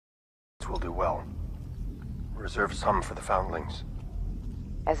will do well. Reserve some for the foundlings.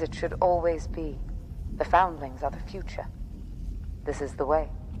 As it should always be. The foundlings are the future. This is the way.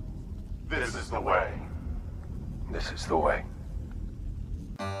 This is the way. This is the way.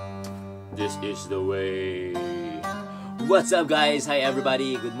 This is the way. What's up, guys? Hi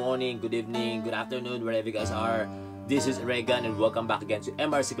everybody. Good morning, good evening, good afternoon, wherever you guys are. This is Regan and welcome back again to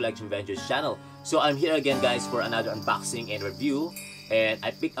MRC Collection Ventures channel. So I'm here again, guys, for another unboxing and review. And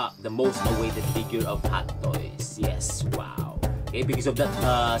I picked up the most awaited figure of Hottoys. Yes, wow. Okay, because of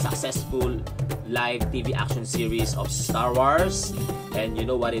that successful live TV action series of Star Wars. And you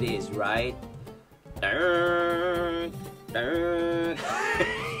know what it is, right?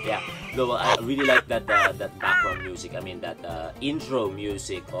 Yeah, no, I really like that that background music. I mean that intro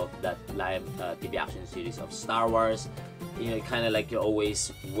music of that live TV action series of Star Wars. You know, kind of like you're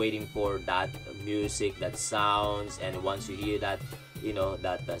always waiting for that music, that sounds, and once you hear that, you know,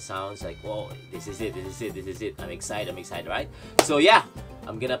 that sounds like, whoa, this is it, this is it, this is it. I'm excited, right? So yeah,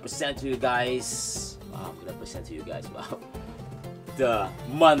 I'm gonna present to you guys. Wow, wow. The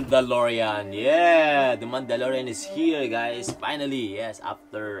Mandalorian. Yeah, the Mandalorian is here, guys, finally. Yes,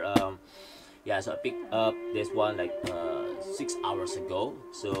 after yeah, so I picked up this one like 6 hours ago,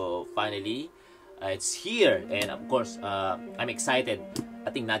 so finally it's here. And of course I'm excited. I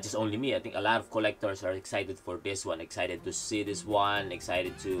think not just only me, I think a lot of collectors are excited for this one, excited to see this one,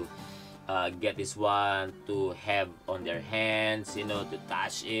 excited to get this one to have on their hands, you know, to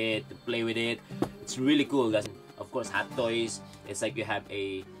touch it, to play with it. It's really cool, guys. Of course, Hottoys, it's like you have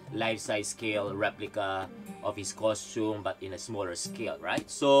a life-size scale replica of his costume, but in a smaller scale, right?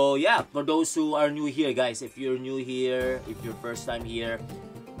 So yeah, for those who are new here, guys, if you're new here, if you're first time here,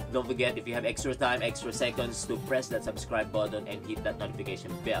 don't forget, if you have extra time, extra seconds, to press that subscribe button and hit that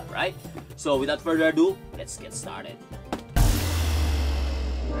notification bell, right? So without further ado, let's get started.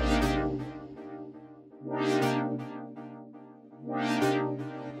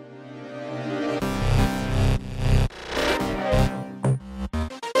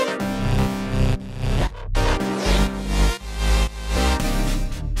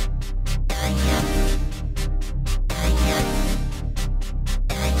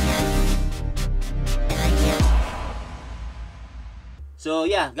 So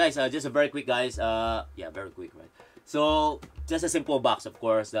yeah, guys, just a very quick, guys. Yeah, very quick, right? So just a simple box, of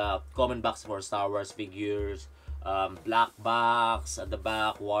course, the common box for Star Wars figures. Black box at the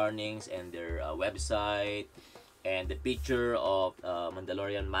back, warnings and their website, and the picture of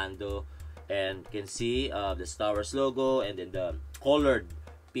Mandalorian Mando, and you can see the Star Wars logo, and then the colored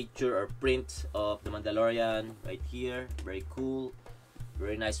picture or print of the Mandalorian right here. Very cool,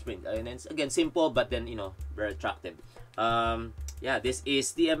 very nice print, and it's again simple, but then, you know, very attractive. Yeah, this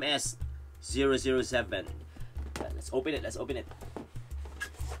is TMS 007. Let's open it.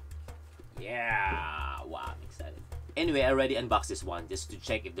 Yeah, wow, I'm excited. Anyway, I already unboxed this one just to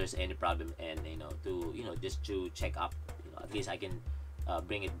check if there's any problem, and just to check up, at least I can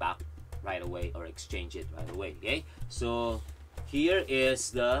bring it back right away or exchange it right away. Okay, so here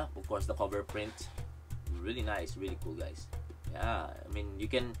is of course the cover print. Really nice, really cool, guys. Yeah, I mean, you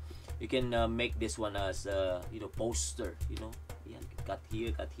can make this one as poster, yeah, cut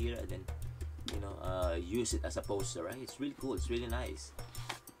here, and then use it as a poster, right? It's really cool, it's really nice.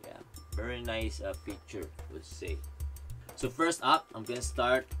 Yeah, very nice feature, let's say. So first up, I'm gonna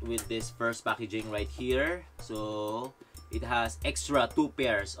start with this first packaging right here. So it has extra 2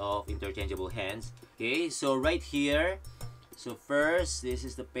 pairs of interchangeable hands. Okay, so right here, so first, this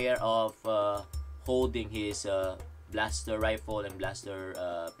is the pair of holding his blaster rifle and blaster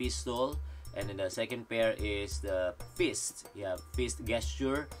pistol, and then the second pair is the fist, yeah, fist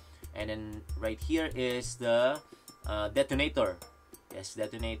gesture, and then right here is the detonator, yes,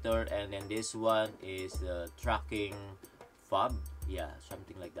 detonator, and then this one is the tracking fob, yeah,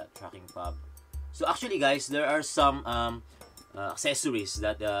 something like that, tracking fob. So actually, guys, there are some accessories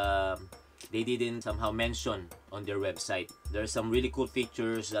that they didn't somehow mention on their website. There's some really cool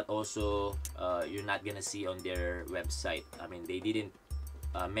features that also you're not gonna see on their website. I mean, they didn't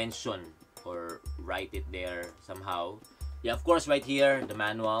mention or write it there somehow. Yeah, of course, right here, the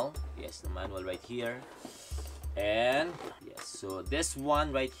manual. Yes, the manual right here. And yes, so this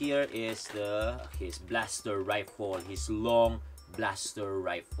one right here is his blaster rifle, his long blaster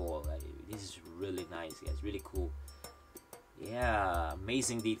rifle. This is really nice, guys, really cool. Yeah,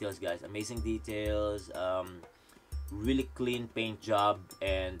 amazing details, guys, amazing details. Really clean paint job,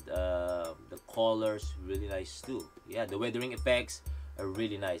 and the colors really nice too. Yeah, the weathering effects are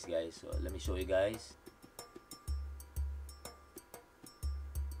really nice, guys. So let me show you guys.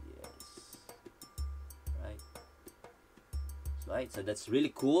 Yes, right. So right? So that's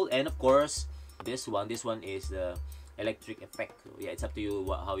really cool. And of course, this one is the electric effect. So yeah, it's up to you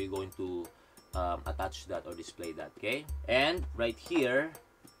how you're going to attach that or display that. Okay, and right here,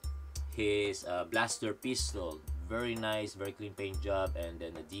 his blaster pistol, very nice, very clean paint job, and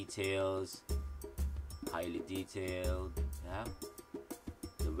then the details, highly detailed. Yeah,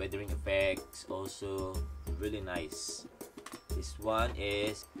 the weathering effects also really nice. This one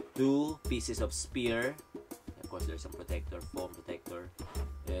is 2 pieces of spear. Of course, there's some protector, foam protector.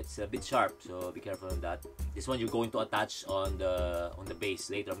 It's a bit sharp, so be careful on that. This one you're going to attach on the base.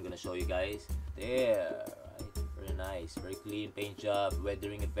 Later, I'm gonna show you guys. There, right? Very nice, very clean paint job,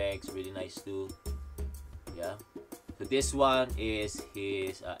 weathering effects, really nice too. Yeah. So this one is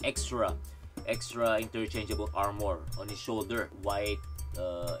his extra interchangeable armor on his shoulder, white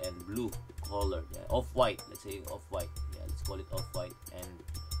and blue color. Yeah, off-white. Let's say off-white. Yeah, let's call it off-white. And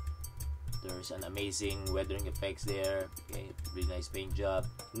there's an amazing weathering effects there. Okay, really nice paint job.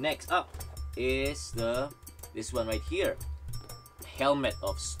 Next up is this one right here, helmet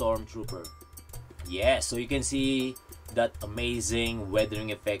of Stormtrooper. Yeah, so you can see that amazing weathering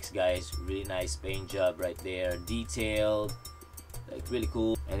effects, guys. Really nice paint job right there, detailed, like really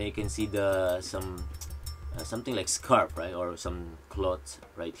cool. And then you can see something like scarf, right, or some cloth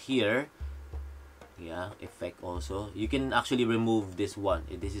right here. Yeah, effect also. You can actually remove this one.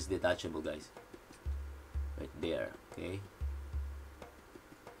 This is detachable, guys. Right there, okay.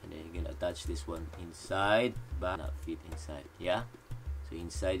 And then you can attach this one inside, but not fit inside. Yeah. So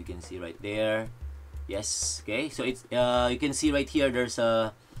inside you can see right there. Yes, okay. So it's you can see right here. There's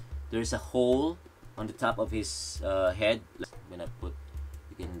a hole on the top of his head. I'm gonna put.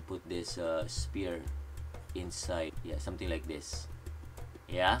 You can put this spear inside. Yeah, something like this.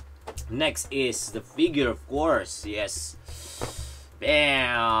 Yeah. Next is the figure, of course. Yes.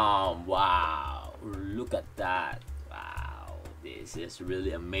 Bam! Wow! Look at that. Wow! This is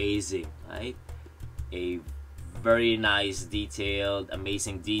really amazing, right? A very nice, detailed,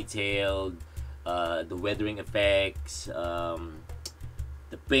 amazing detailed. The weathering effects.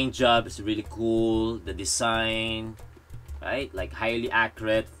 The paint job is really cool. The design, right? Like highly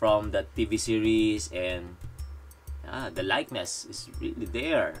accurate from the TV series, and the likeness is really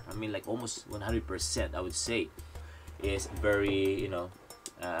there. I mean, like almost 100%, I would say, is very,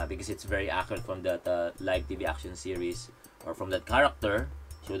 because it's very accurate from that live TV action series or from that character.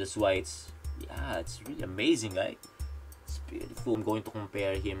 So that's why it's really amazing, right? It's beautiful. I'm going to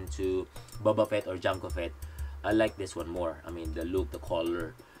compare him to Boba Fett or Jango Fett. I like this one more. I mean, the look, the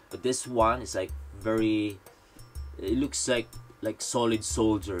color. But this one is like very. It looks like solid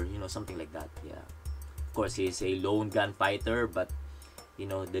soldier, something like that. Yeah. Of course, he's a lone gunfighter, but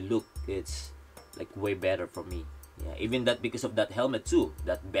the look, it's like way better for me. Yeah, even that because of that helmet too,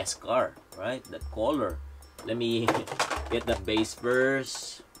 that Beskar, right? That color. Let me get the base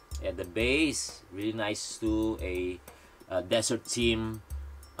first. Yeah, the base really nice too. A desert theme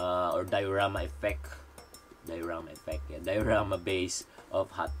or diorama effect. Yeah, diorama base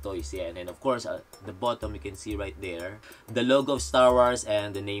of Hottoys. Yeah, and then of course the bottom you can see right there the logo of Star Wars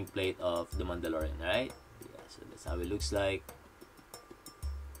and the nameplate of the Mandalorian, right? Yeah, so that's how it looks like.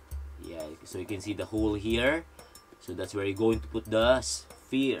 Yeah, so you can see the hole here. So that's where you're going to put the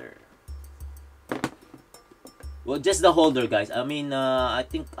sphere. Well, just the holder, guys. I mean, I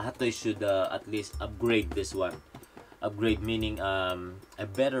think Hottoys should at least upgrade this one. Upgrade meaning a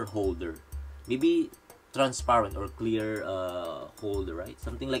better holder. Maybe transparent or clear holder, right?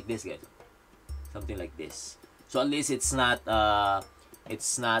 Something like this, guys. Something like this. So at least it's not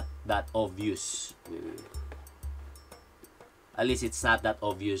that obvious. Wait. At least it's not that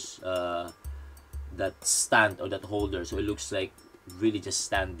obvious that stand or that holder. So it looks like really just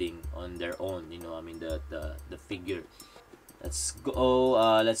standing on their own. I mean the figure. Let's go.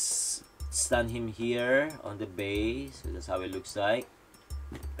 Let's stand him here on the base. So that's how it looks like.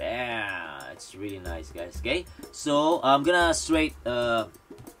 Bam! It's really nice, guys. Okay, so I'm gonna straight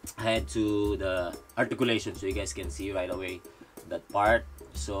head to the articulation so you guys can see right away that part.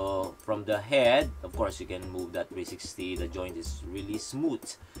 So from the head, of course, you can move that 360. The joint is really smooth.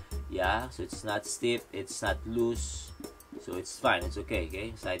 Yeah, so it's not stiff, it's not loose, so it's fine. It's okay.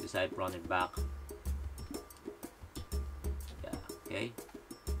 Okay, side to side, front and back. Yeah. Okay.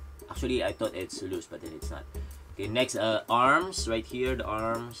 Actually, I thought it's loose, but then it's not. Okay, next, arms right here. The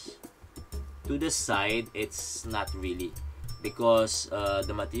arms to the side, it's not really, because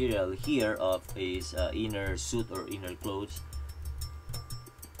the material here of his inner suit or inner clothes,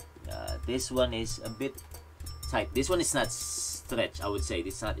 this one is a bit tight. This one is not stretch, I would say.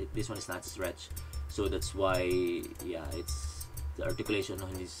 This one is not stretch, so that's why, yeah, it's the articulation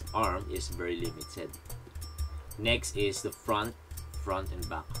on his arm is very limited. Next is the front and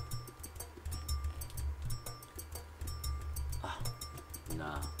back.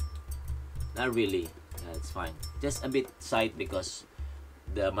 Nah, not really. Yeah, it's fine. Just a bit tight because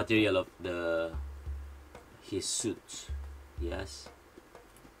the material of his suit. Yes,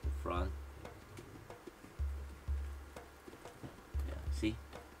 the front. Yeah, see,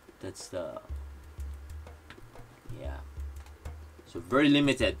 that's the, yeah. So very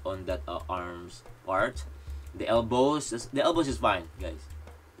limited on that arms part. The elbows is fine, guys.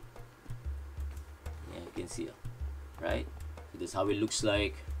 Yeah, you can see, right? So that's how it looks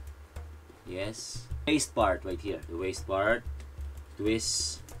like. Yes. Waist part right here. The waist part.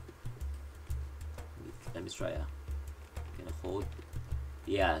 Twist. Let me try. Gonna hold.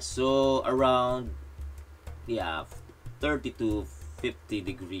 Yeah. So around, yeah, 30 to 50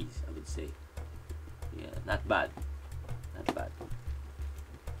 degrees, I would say. Yeah, not bad. Not bad.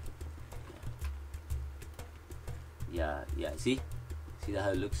 Yeah, see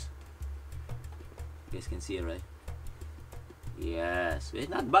how it looks. You guys can see it, right? Yes, it's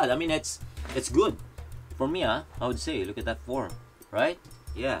not bad. I mean, it's good for me. I would say, look at that form, right?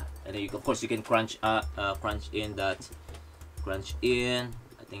 Yeah, and then of course you can crunch in. I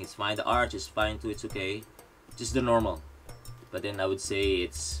think it's fine. The arch is fine too. It's okay, just the normal. But then I would say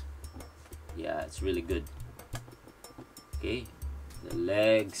it's really good. Okay, the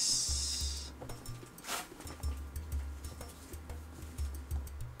legs.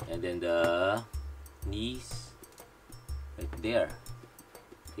 And then the knees right there.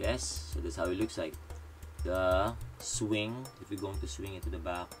 Yes, so that's how it looks like. The swing, if you're going to swing it to the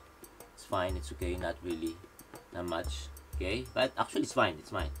back, it's fine, it's okay, not really, not much. Okay, but actually it's fine,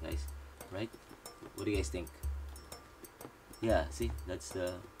 guys, right? What do you guys think? Yeah, see, that's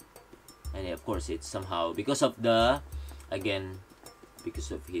the, and of course it's somehow, because of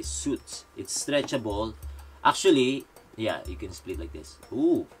his suits, it's stretchable. Actually, yeah, you can split like this.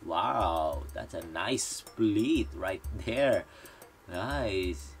 Ooh, wow, that's a nice split right there.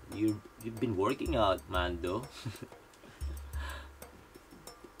 Nice. You've been working out, Mando.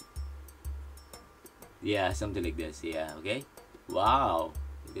 Yeah, something like this. Yeah, okay. Wow,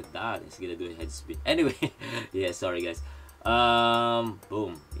 look at that. It's gonna do a head spin. Anyway, yeah, sorry guys.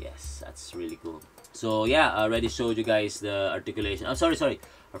 Boom. Yes, that's really cool. So yeah, I already showed you guys the articulation. I'm sorry,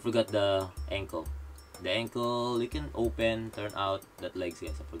 I forgot the ankle. The ankle, you can open, turn out. That legs,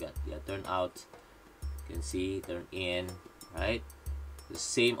 yes, I forgot. Yeah, turn out. You can see, turn in, right? The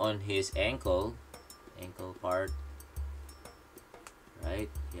same on his ankle part, right?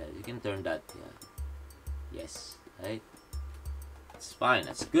 Yeah, you can turn that. Yeah, yes, right? It's fine.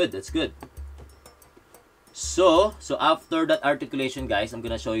 That's good. So after that articulation, guys, I'm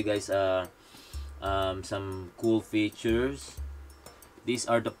gonna show you guys some cool features. These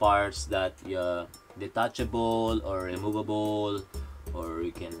are the parts that detachable or removable, or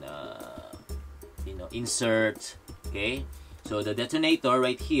you can insert. Okay, so the detonator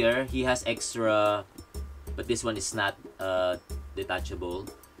right here, he has extra, but this one is not detachable,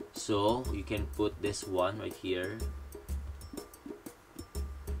 so you can put this one right here,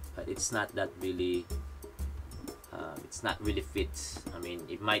 but it's not that really fit. I mean,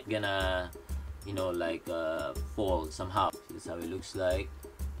 it might gonna fall somehow. This is how it looks like.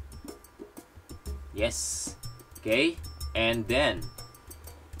 Yes. Okay, and then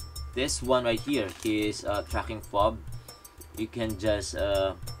this one right here, his tracking fob, you can just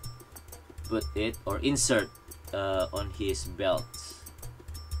put it or insert on his belt,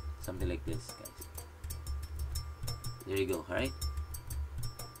 something like this, guys. There you go. All right,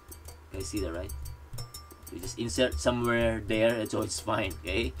 you guys see that, right? You just insert somewhere there, and so it's fine.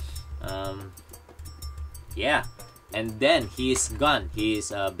 Okay. Yeah, and then his gun,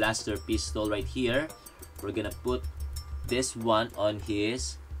 his blaster pistol right here, we're gonna put this one on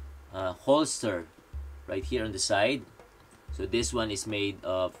his holster right here on the side. So this one is made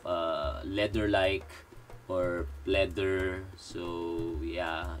of leather like, or leather, so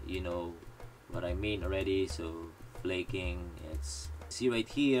yeah, you know what I mean already. So flaking, it's, see right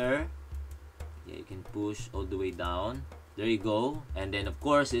here, yeah, you can push all the way down. There you go. And then of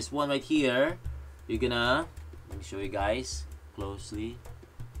course this one right here, you're gonna, let me show you guys closely.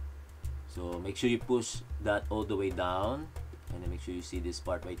 So make sure you push that all the way down, and then make sure you see this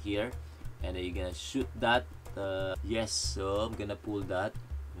part right here, and then you're gonna shoot that. Yes, so I'm gonna pull that.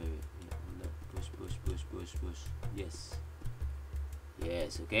 Push. Yes.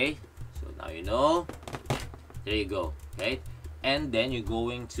 Okay, so now you know. There you go. Okay, and then you're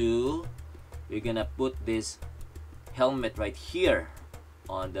gonna put this helmet right here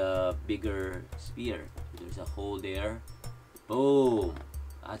on the bigger spear. There's a hole there. Boom.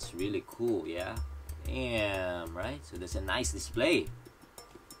 That's really cool. Yeah, Damn, right? So that's a nice display.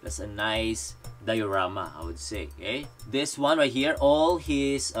 That's a nice diorama, I would say. Okay, this one right here, all of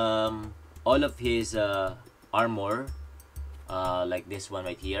his armor, like this one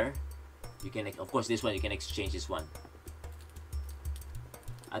right here. You can, of course, this one you can exchange this one.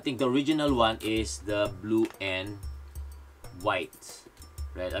 I think the original one is the blue and white,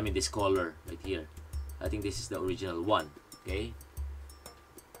 right? I mean this color right here. I think this is the original one. Okay.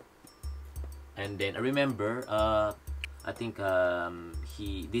 And then I remember, I think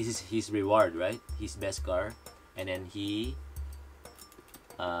this is his reward, right? His best car, and then he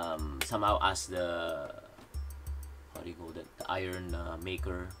somehow asked the, how do you call that, the iron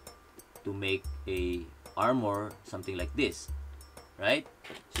maker to make a armor, something like this, right?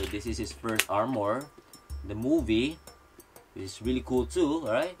 So this is his first armor. The movie is really cool too,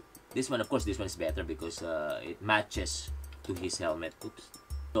 right? This one, of course, this one is better because it matches to his helmet. Oops.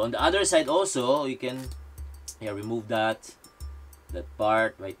 So on the other side also, you can, yeah, remove that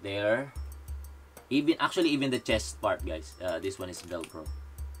part right there. Even the chest part, guys. This one is Velcro.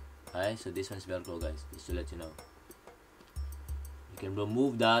 Alright, so this one is Velcro, guys. Just to let you know. You can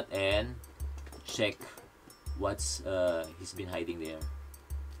remove that and check what's he's been hiding there.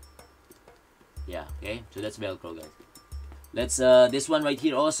 Yeah, okay. So that's Velcro, guys. Let's this one right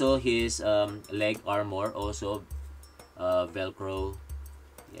here also, his leg armor also Velcro.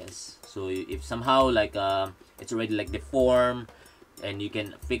 Yes. So if somehow like it's already like deformed, and you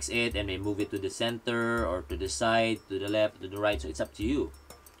can fix it and then move it to the center or to the side, to the left, to the right. So it's up to you.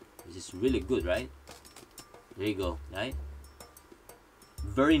 This is really good, right? There you go, right?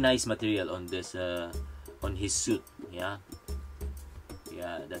 Very nice material on this on his suit. Yeah,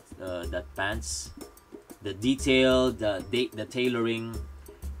 that pants, the detail, the tailoring,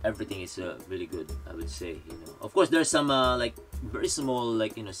 everything is really good, I would say. You know, of course there's some like very small,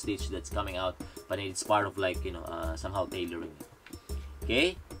 like, you know, stitch that's coming out, but it's part of, like, you know, somehow tailoring.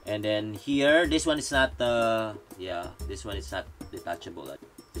 Okay, and then here, this one is not this one is not detachable,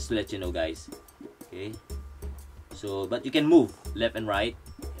 just to let you know, guys. Okay, so but you can move left and right,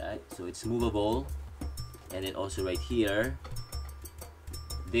 right? So it's movable. And then also right here,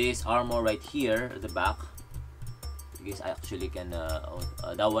 this armor right here at the back, you guys actually can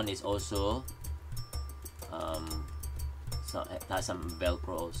that one is also so it has some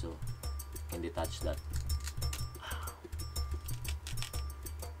Velcro also. You can detach that.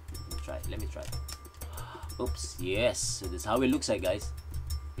 Let me try. Oops, yes. So this is how it looks like, guys.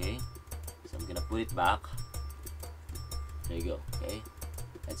 Okay, so I'm gonna put it back. There you go. Okay,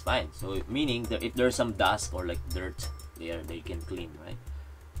 that's fine. So meaning that if there's some dust or like dirt there, they can clean, right?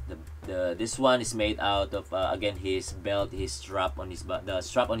 This one is made out of again his belt, his strap on his the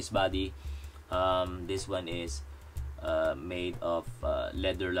strap on his body. This one is made of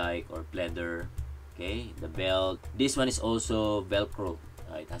leather-like or pleather. Okay, the belt. This one is also Velcro.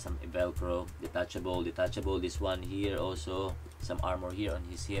 It has some Velcro, detachable. This one here also, some armor here on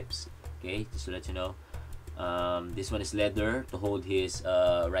his hips. Okay, just to let you know. This one is leather to hold his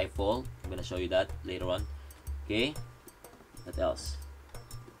rifle. I'm gonna show you that later on. Okay, what else?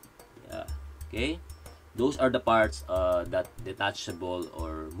 Yeah. Okay, those are the parts that detachable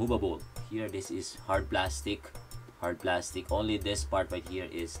or movable. Here, this is hard plastic. Only this part right here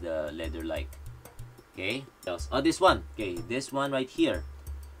is the leather-like. Okay, what else? Oh, this one. Okay, this one right here.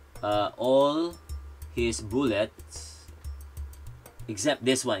 All his bullets, except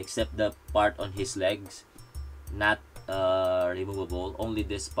this one, except the part on his legs, not removable. Only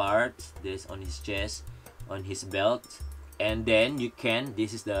this part, this on his chest, on his belt. And then you can,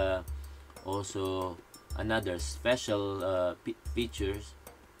 this is the also another special features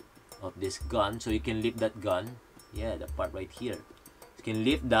of this gun. So you can lift that gun. Yeah, the part right here. You can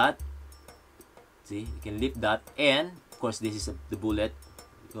lift that. See, you can lift that, and of course this is the bullet.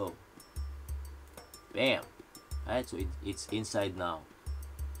 Go, bam. Alright, so it's inside now.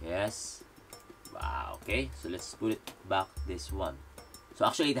 Yes. Wow. Okay, so let's put it back, this one. So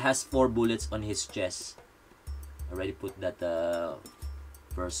actually it has 4 bullets on his chest. Already put that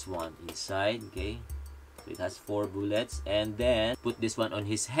first one inside. Okay, so it has 4 bullets, and then put this one on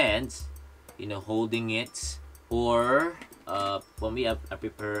his hands, you know, holding it. Or for me, I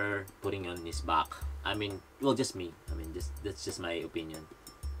prefer putting on his back. I mean, well, just me. I mean, that's just my opinion.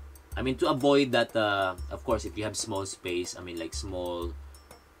 I mean, to avoid that, of course, if you have small space, I mean, like small,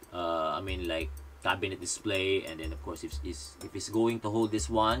 I mean, like cabinet display, and then of course, if it's going to hold this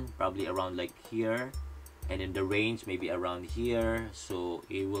one, probably around like here, and then the range maybe around here, so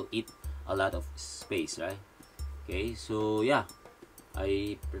it will eat a lot of space, right? Okay, so yeah,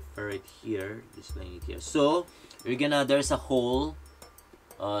 I prefer it here, displaying it here. So we're gonna, there's a hole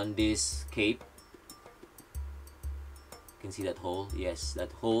on this cape. You can see that hole. Yes,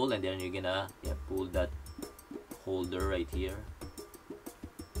 that hole, and then you're gonna pull that holder right here.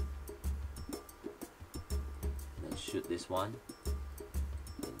 Then shoot this one.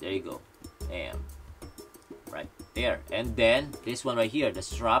 And there you go. Bam. Right there. And then this one right here, the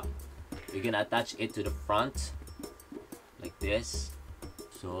strap, you're gonna attach it to the front like this.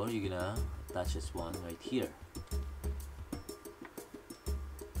 So you're gonna attach this one right here.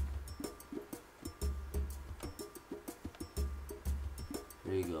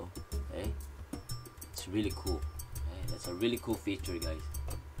 There you go. Okay, it's really cool. Okay, that's a really cool feature, guys.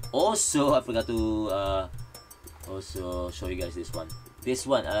 Also, I forgot to also show you guys this one. This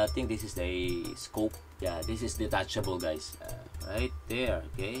one, I think this is the scope. Yeah, this is detachable, guys. Right there.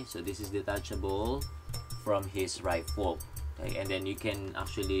 Okay, so this is detachable from his rifle. Okay, and then you can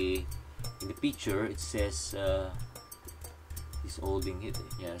actually, in the picture, it says he's holding it.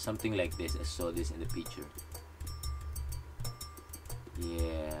 Yeah, something like this. I saw this in the picture.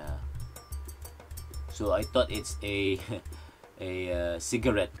 Yeah. So I thought it's a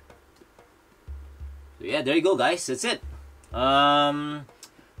cigarette. So yeah, there you go, guys. That's it.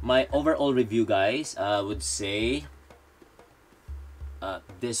 My overall review, guys, I would say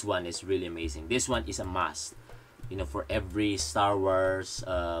this one is really amazing. This one is a must, you know, for every Star Wars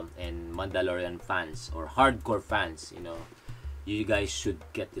and Mandalorian fans or hardcore fans. You know, you guys should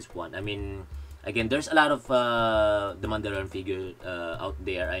get this one. I mean, again, there's a lot of the Mandalorian figure out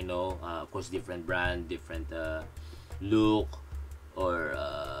there. I know, of course, different brand, different look, or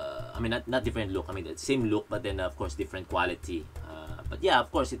I mean, not different look. I mean, the same look, but then of course different quality. But yeah,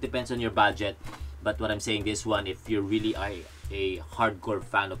 of course, it depends on your budget. But what I'm saying, this one, if you're really a hardcore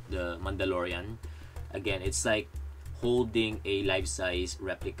fan of the Mandalorian, again, it's like holding a life-size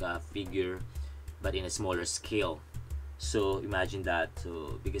replica figure, but in a smaller scale. So imagine that.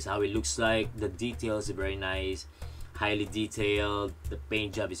 So because how it looks like, the details are very nice, highly detailed. The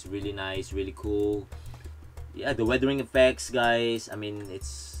paint job is really nice, really cool. Yeah, the weathering effects, guys. I mean,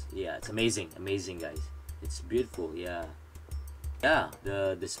 it's amazing, guys. It's beautiful. Yeah,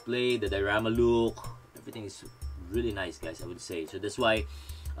 the display, the diorama look, everything is really nice, guys, I would say. So that's why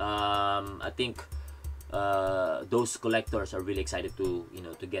I think those collectors are really excited to, you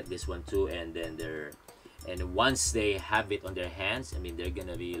know, to get this one too. And then once they have it on their hands, I mean, they're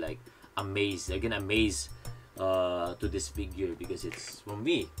gonna be like amazed. They're gonna amaze to this figure, because it's, for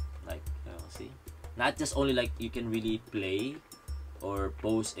me, like, you know, see, not just only like you can really play or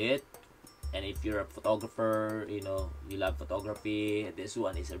pose it. And if you're a photographer, you know, you love photography, this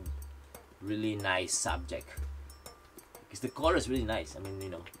one is a really nice subject, because the color is really nice. I mean, you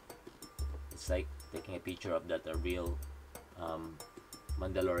know, it's like taking a picture of that real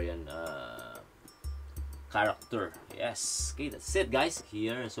Mandalorian character. Yes. Okay, that's it, guys.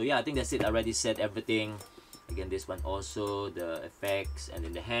 Here. So yeah, I think that's it. I already said everything. Again, this one also, the effects, and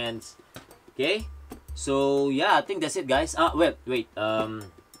then the hands. Okay. So yeah, I think that's it, guys. Wait.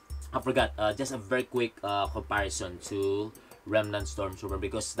 I forgot. Just a very quick comparison to Remnant Stormtrooper,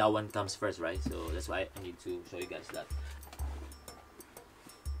 because that one comes first, right? So that's why I need to show you guys that.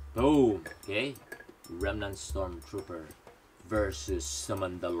 Boom. Okay. Remnant Stormtrooper versus the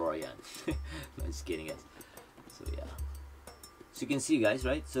Mandalorian. No, just kidding, guys. So yeah, so you can see, guys,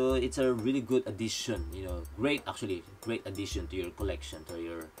 right? So it's a really good addition, you know, great addition to your collection, to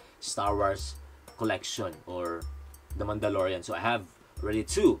your Star Wars collection, or the Mandalorian. So I have already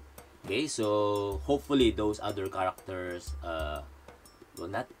 2. Okay, so hopefully those other characters, well,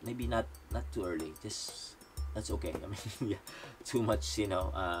 maybe not too early, just that's okay. I mean, yeah, too much, you know,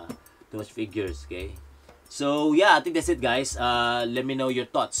 too much figures. Okay, so yeah, I think that's it, guys. Let me know your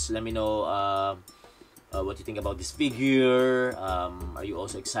thoughts. Let me know what you think about this figure. Are you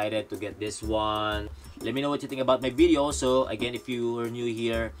also excited to get this one? Let me know what you think about my video also. Again, if you are new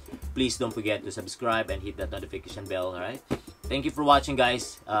here, please don't forget to subscribe and hit that notification bell. Alright, thank you for watching,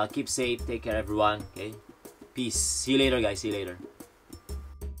 guys. Keep safe, take care, everyone. Okay, peace. See you later, guys. See you later.